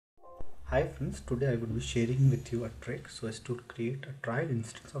Hi friends, today I would be sharing with you a trick so as to create a trial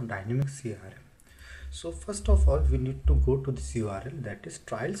instance of Dynamics CRM. So first of all, we need to go to this URL, that is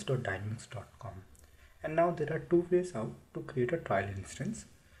trials.dynamics.com. And now there are two ways out to create a trial instance.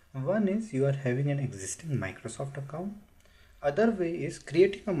 One is you are having an existing Microsoft account. Other way is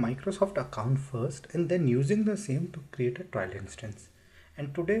creating a Microsoft account first and then using the same to create a trial instance.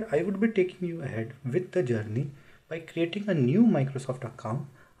 And today I would be taking you ahead with the journey by creating a new Microsoft account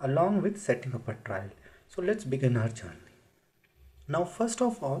along with setting up a trial. So let's begin our journey. Now first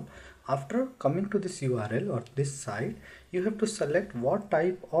of all, after coming to this URL or this site, you have to select what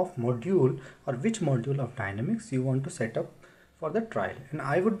type of module or which module of Dynamics you want to set up for the trial. And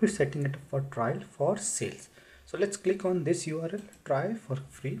I would be setting it up for trial for sales. So let's click on this URL, try for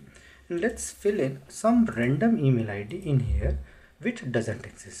free, and let's fill in some random email ID in here which doesn't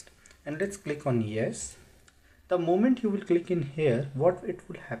exist. And let's click on yes. The moment you will click in here, what it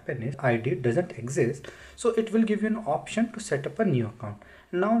will happen is ID doesn't exist, so it will give you an option to set up a new account.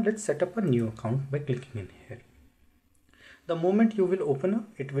 Now let's set up a new account by clicking in here. The moment you will open up,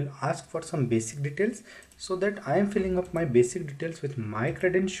 it will ask for some basic details, so that I am filling up my basic details with my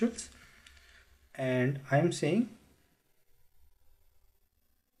credentials, and I am saying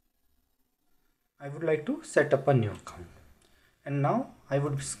I would like to set up a new account. And now I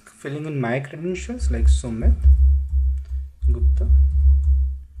would be filling in my credentials like Sumit Gupta.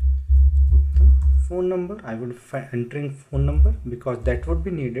 Phone number, I would be entering phone number because that would be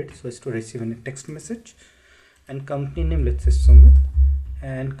needed so as to receive a text message. And company name, let's say Sumit.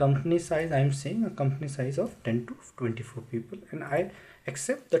 And company size, I am saying a company size of 10 to 24 people, and I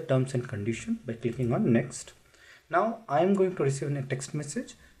accept the terms and condition by clicking on next. Now I am going to receive a text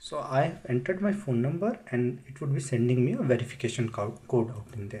message, so I have entered my phone number and it would be sending me a verification code out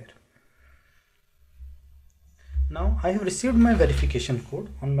in there. Now I have received my verification code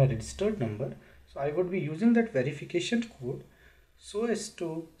on my registered number, so I would be using that verification code so as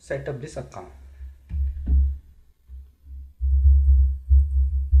to set up this account.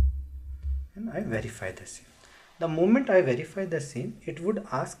 And I verify the same. The moment I verify the same, it would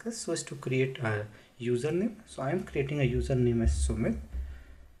ask us so as to create a username. So I am creating a username as Sumit.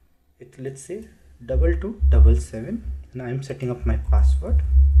 Let's say 2277, and I am setting up my password.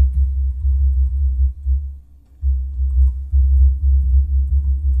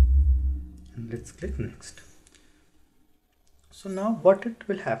 And let's click next. So now what it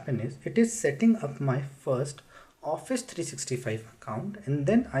will happen is it is setting up my first Office 365 account, and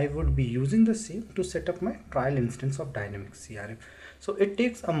then I would be using the same to set up my trial instance of Dynamics CRM. So it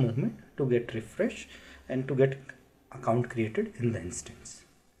takes a moment to get refresh and to get account created in the instance.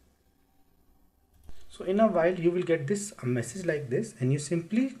 So in a while you will get a message like this, and you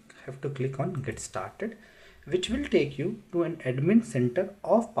simply have to click on get started, which will take you to an admin center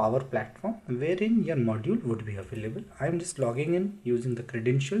of Power Platform wherein your module would be available. I am just logging in using the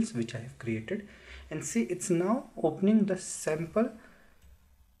credentials which I have created, and see it's now opening the sample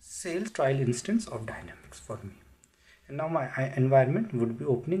sales trial instance of Dynamics for me. And now my environment would be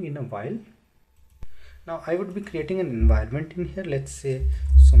opening in a while. Now I would be creating an environment in here. Let's say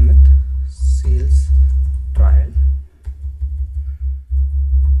Sumit sales trial.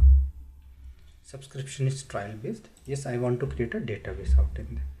 Subscription is trial based. Yes, I want to create a database out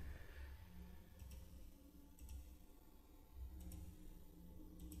in there.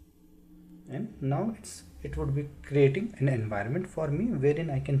 And now it would be creating an environment for me wherein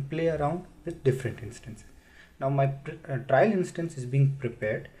I can play around with different instances. Now my trial instance is being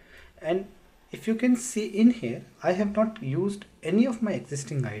prepared, and if you can see in here, I have not used any of my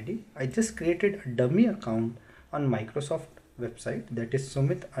existing ID. I just created a dummy account on Microsoft website, that is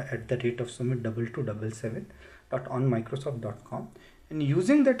Sumit @Sumit2277 on Microsoft.com, and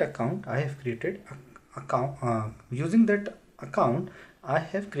using that account I have created I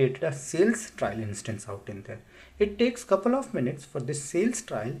have created a sales trial instance out in there. It takes couple of minutes for this sales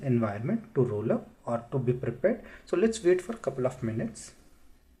trial environment to roll up or to be prepared. So let's wait for a couple of minutes.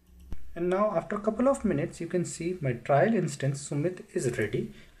 And now after a couple of minutes, you can see my trial instance Sumit is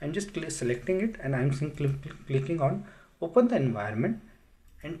ready. I'm just selecting it, and I'm clicking on open the environment,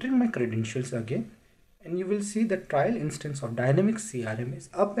 entering my credentials again, and you will see the trial instance of Dynamics CRM is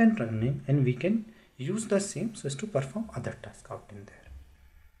up and running, and we can use the same so as to perform other tasks out in there.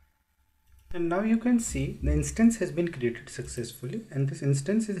 And now you can see the instance has been created successfully, and this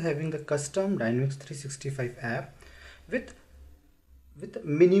instance is having the custom Dynamics 365 app with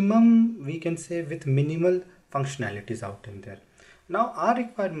minimum, we can say with minimal functionalities out in there. Now our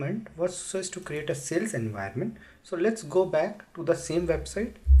requirement was so as to create a sales environment. So let's go back to the same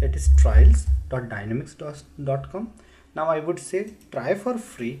website, that is trials.dynamics.com. Now I would say try for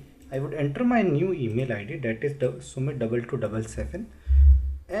free I would enter my new email ID, that is the Sumit2277,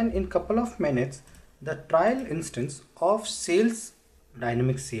 and in couple of minutes the trial instance of sales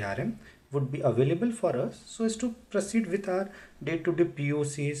Dynamics CRM would be available for us so as to proceed with our day-to-day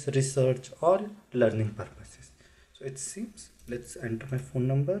POCs, research or learning purposes. So it seems, let's enter my phone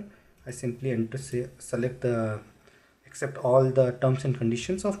number. I simply select the accept all the terms and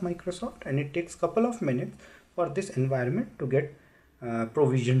conditions of Microsoft, and it takes couple of minutes for this environment to get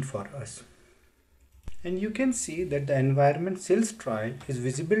provisioned for us. And you can see that the environment sales trial is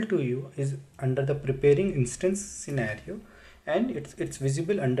visible to you is under the preparing instance scenario, and it's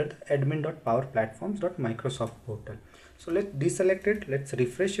visible under the admin.powerplatforms.microsoft portal. So let's deselect it, let's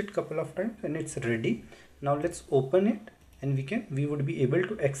refresh it couple of times, and it's ready. Now let's open it, and we would be able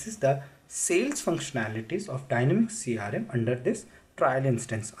to access the sales functionalities of Dynamics CRM under this trial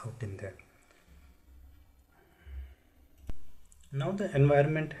instance out in there. Now the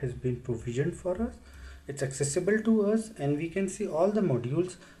environment has been provisioned for us. It's accessible to us, and we can see all the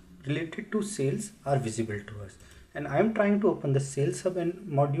modules related to sales are visible to us. And I am trying to open the Sales Hub and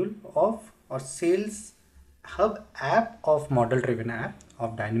module of or Sales Hub app of model driven app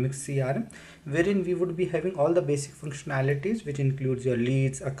of Dynamics CRM, wherein we would be having all the basic functionalities, which includes your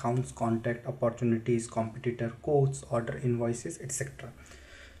leads, accounts, contact, opportunities, competitor, quotes, order, invoices, etc.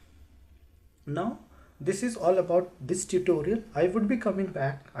 Now this is all about this tutorial. I would be coming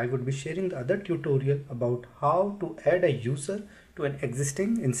back. I would be sharing the other tutorial about how to add a user to an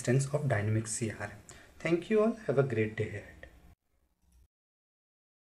existing instance of Dynamics CRM. Thank you all. Have a great day ahead.